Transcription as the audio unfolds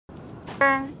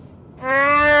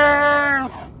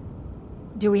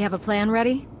Do we have a plan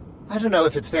ready? I don't know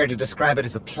if it's fair to describe it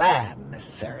as a plan,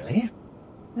 necessarily.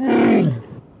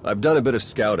 I've done a bit of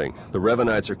scouting. The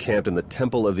Revanites are camped in the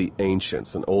Temple of the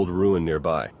Ancients, an old ruin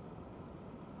nearby.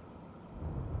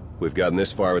 We've gotten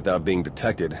this far without being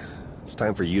detected. It's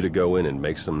time for you to go in and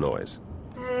make some noise.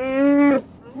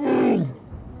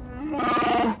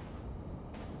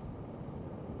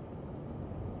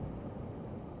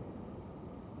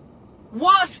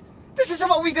 What? This isn't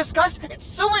what we discussed! It's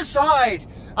suicide!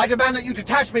 I demand that you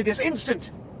detach me this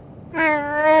instant!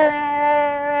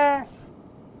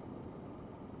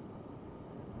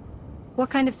 What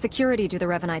kind of security do the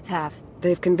Revanites have?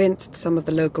 They've convinced some of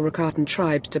the local Rakatan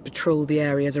tribes to patrol the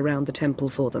areas around the temple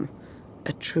for them.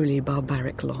 A truly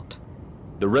barbaric lot.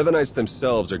 The Revanites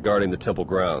themselves are guarding the temple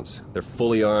grounds. They're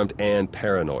fully armed and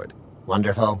paranoid.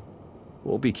 Wonderful.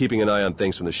 We'll be keeping an eye on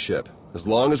things from the ship. As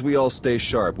long as we all stay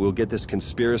sharp, we'll get this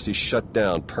conspiracy shut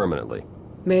down permanently.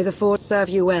 May the Force serve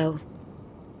you well.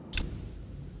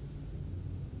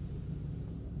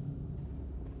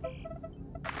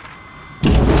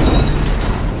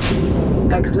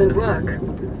 Excellent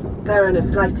work. Theron is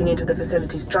slicing into the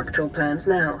facility's structural plans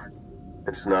now.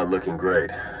 It's not looking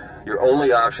great. Your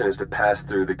only option is to pass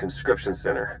through the conscription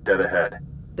center, dead ahead.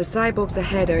 The cyborgs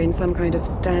ahead are in some kind of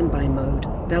standby mode.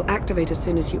 They'll activate as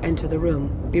soon as you enter the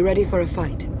room. Be ready for a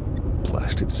fight.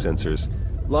 Blasted sensors.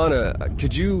 Lana,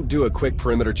 could you do a quick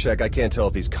perimeter check? I can't tell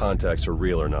if these contacts are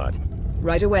real or not.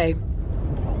 Right away.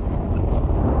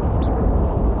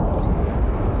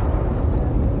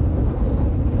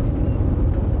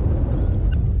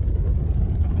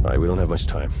 Alright, we don't have much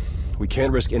time. We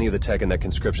can't risk any of the tech in that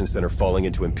conscription center falling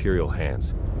into Imperial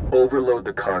hands. Overload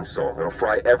the console. It'll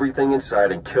fry everything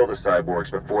inside and kill the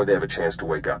cyborgs before they have a chance to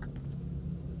wake up.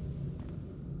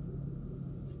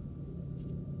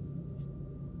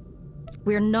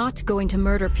 We're not going to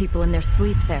murder people in their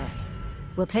sleep, Theron.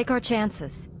 We'll take our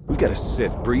chances. We've got a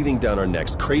Sith breathing down our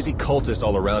necks, crazy cultists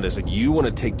all around us, and you want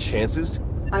to take chances?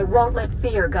 I won't let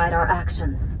fear guide our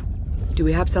actions. Do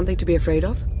we have something to be afraid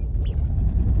of?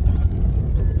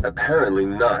 Apparently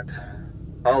not.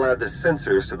 I'll add the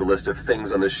sensors to the list of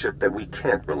things on the ship that we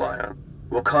can't rely on.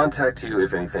 We'll contact you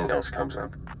if anything else comes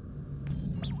up.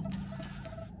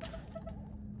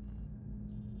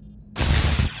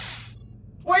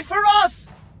 Wait for us!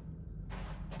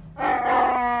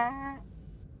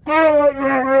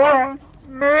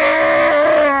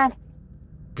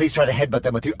 Please try to headbutt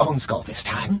them with your own skull this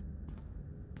time.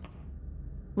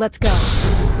 Let's go.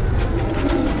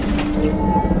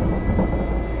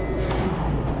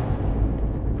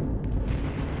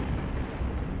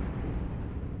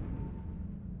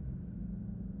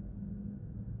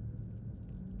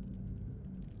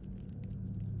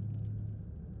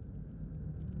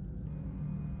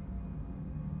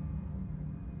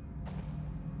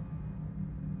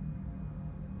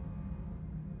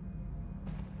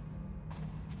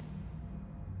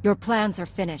 Your plans are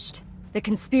finished. The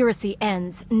conspiracy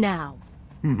ends now.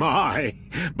 My,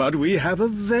 but we have a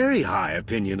very high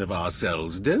opinion of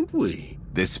ourselves, don't we?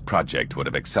 This project would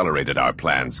have accelerated our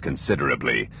plans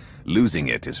considerably. Losing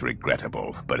it is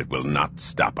regrettable, but it will not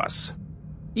stop us.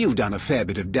 You've done a fair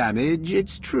bit of damage,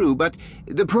 it's true, but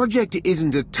the project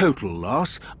isn't a total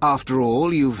loss. After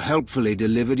all, you've helpfully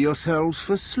delivered yourselves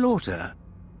for slaughter.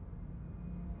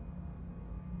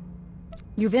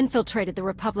 You've infiltrated the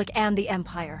Republic and the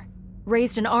Empire.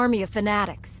 Raised an army of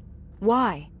fanatics.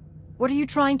 Why? What are you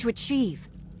trying to achieve?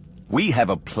 We have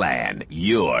a plan.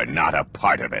 You're not a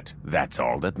part of it. That's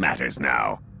all that matters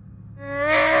now.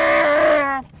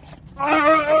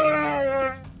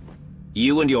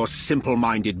 You and your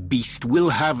simple-minded beast will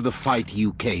have the fight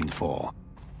you came for,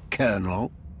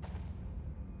 Colonel.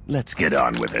 Let's get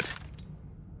on with it.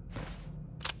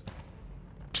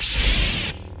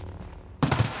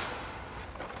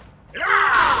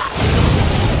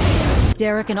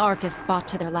 Derek and Arcus fought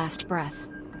to their last breath.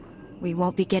 We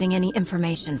won't be getting any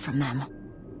information from them.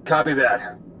 Copy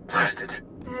that. Blast it.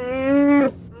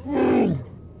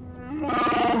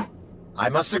 I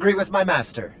must agree with my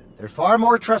master. They're far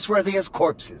more trustworthy as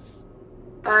corpses.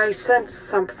 I sense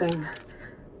something.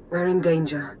 We're in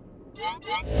danger.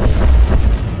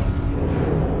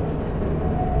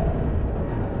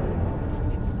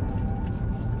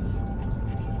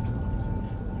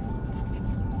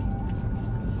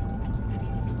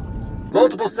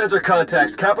 Multiple sensor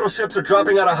contacts. Capital ships are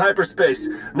dropping out of hyperspace.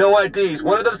 No IDs.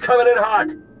 One of them's coming in hot.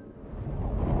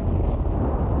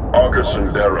 Arcus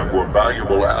and Derek were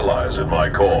valuable allies in my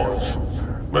cause,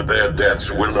 but their deaths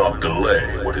will not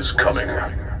delay what is coming.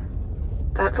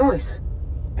 That voice.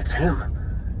 It's him.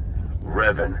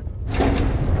 Revan.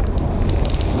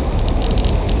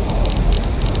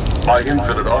 My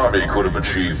infinite army could have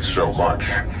achieved so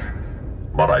much.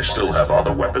 But I still have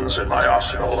other weapons in my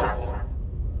arsenal.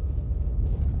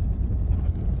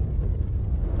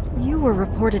 You were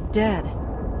reported dead.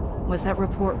 Was that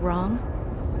report wrong?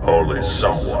 Only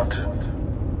somewhat.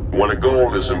 When a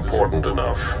goal is important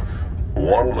enough,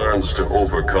 one learns to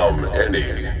overcome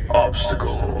any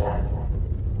obstacle.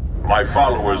 My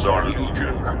followers are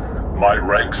legion. My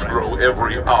ranks grow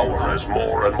every hour as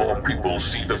more and more people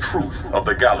see the truth of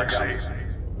the galaxy.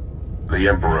 The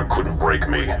Emperor couldn't break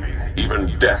me.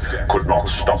 Even death could not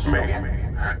stop me.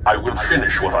 I will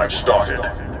finish what I've started,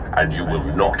 and you will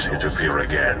not interfere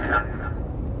again.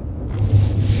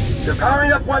 They're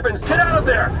powering up weapons! Get out of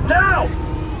there! Now!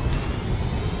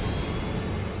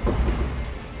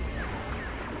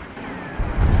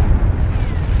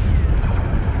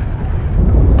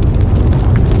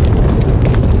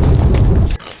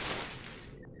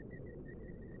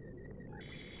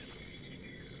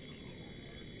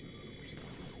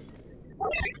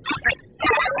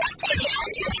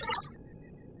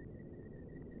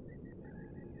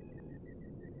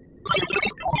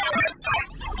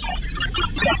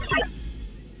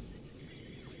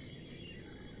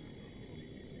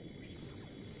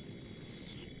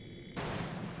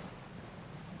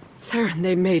 Theron,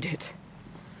 they made it.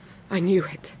 I knew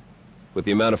it. With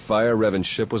the amount of fire Revan's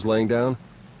ship was laying down,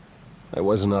 I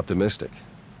wasn't optimistic.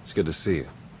 It's good to see you.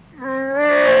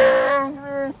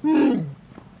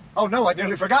 Oh no, I'd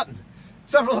nearly forgotten.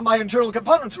 Several of my internal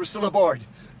components were still aboard.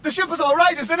 The ship is all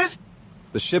right, isn't it?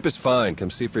 The ship is fine. Come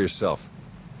see for yourself.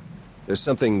 There's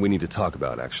something we need to talk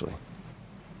about, actually.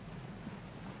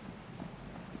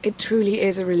 It truly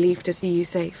is a relief to see you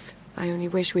safe. I only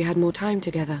wish we had more time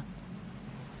together.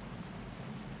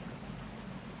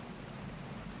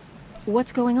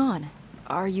 What's going on?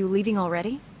 Are you leaving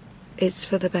already? It's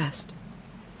for the best.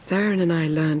 Theron and I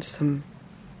learned some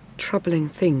troubling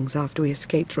things after we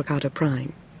escaped Rakata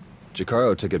Prime.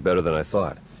 Jacaro took it better than I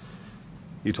thought.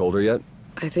 You told her yet?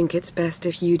 I think it's best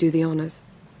if you do the honors.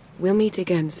 We'll meet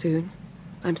again soon.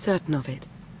 I'm certain of it.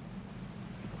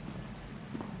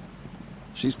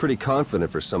 She's pretty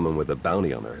confident for someone with a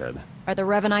bounty on their head. Are the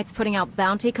Revanites putting out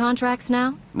bounty contracts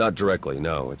now? Not directly,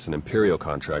 no. It's an Imperial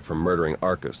contract for murdering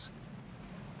Arcus.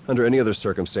 Under any other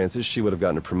circumstances, she would have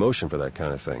gotten a promotion for that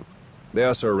kind of thing. They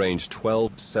also arranged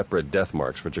 12 separate death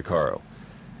marks for Jacaro.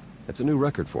 It's a new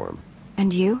record for him.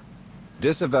 And you?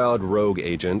 Disavowed rogue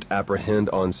agent, apprehend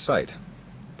on sight.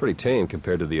 Pretty tame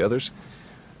compared to the others.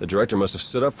 The director must have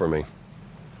stood up for me.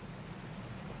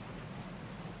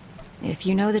 If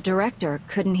you know the director,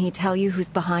 couldn't he tell you who's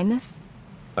behind this?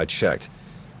 I checked.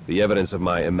 The evidence of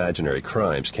my imaginary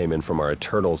crimes came in from our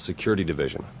Eternal Security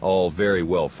Division, all very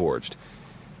well forged.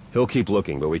 He'll keep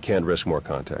looking, but we can't risk more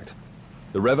contact.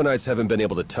 The Revanites haven't been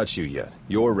able to touch you yet.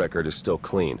 Your record is still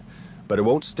clean. But it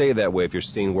won't stay that way if you're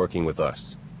seen working with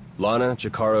us. Lana,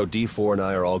 Jacaro, D4, and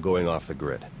I are all going off the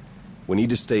grid. We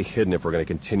need to stay hidden if we're going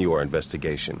to continue our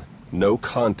investigation. No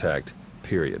contact,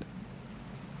 period.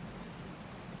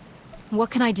 What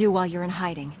can I do while you're in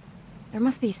hiding? There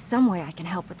must be some way I can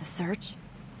help with the search.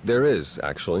 There is,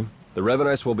 actually. The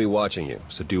Revanites will be watching you,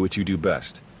 so do what you do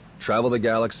best. Travel the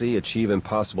galaxy, achieve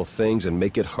impossible things, and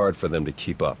make it hard for them to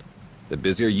keep up. The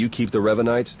busier you keep the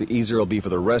Revanites, the easier it'll be for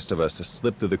the rest of us to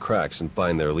slip through the cracks and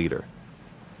find their leader.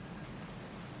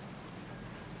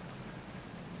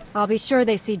 I'll be sure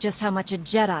they see just how much a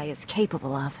Jedi is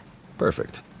capable of.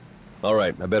 Perfect. All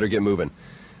right, I better get moving.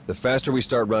 The faster we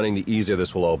start running, the easier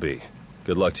this will all be.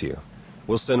 Good luck to you.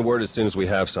 We'll send word as soon as we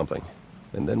have something.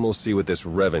 And then we'll see what this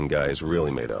Revan guy is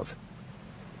really made of.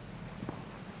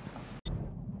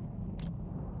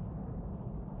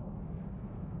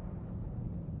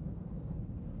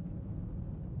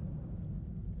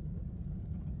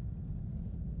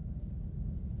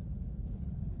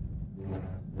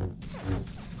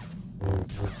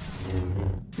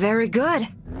 Very good.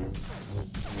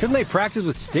 Couldn't they practice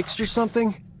with sticks or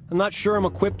something? I'm not sure I'm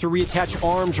equipped to reattach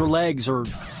arms or legs or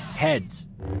heads.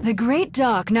 The Great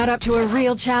Doc not up to a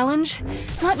real challenge?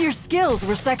 Thought your skills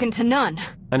were second to none.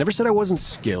 I never said I wasn't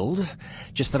skilled,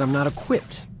 just that I'm not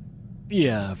equipped.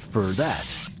 Yeah, for that.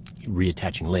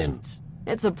 Reattaching limbs.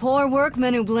 It's a poor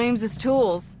workman who blames his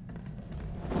tools.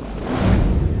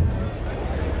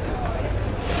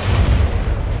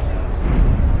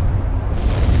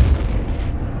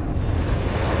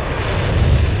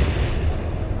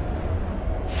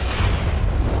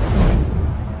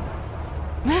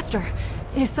 Master,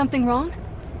 is something wrong?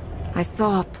 I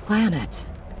saw a planet.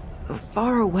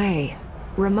 Far away.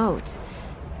 Remote.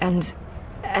 And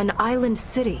an island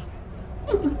city.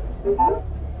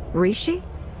 Rishi?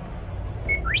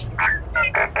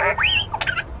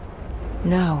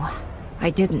 No. I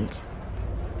didn't.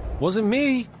 Wasn't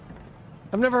me.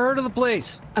 I've never heard of the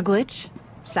place. A glitch?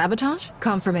 Sabotage?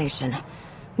 Confirmation.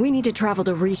 We need to travel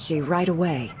to Rishi right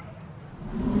away.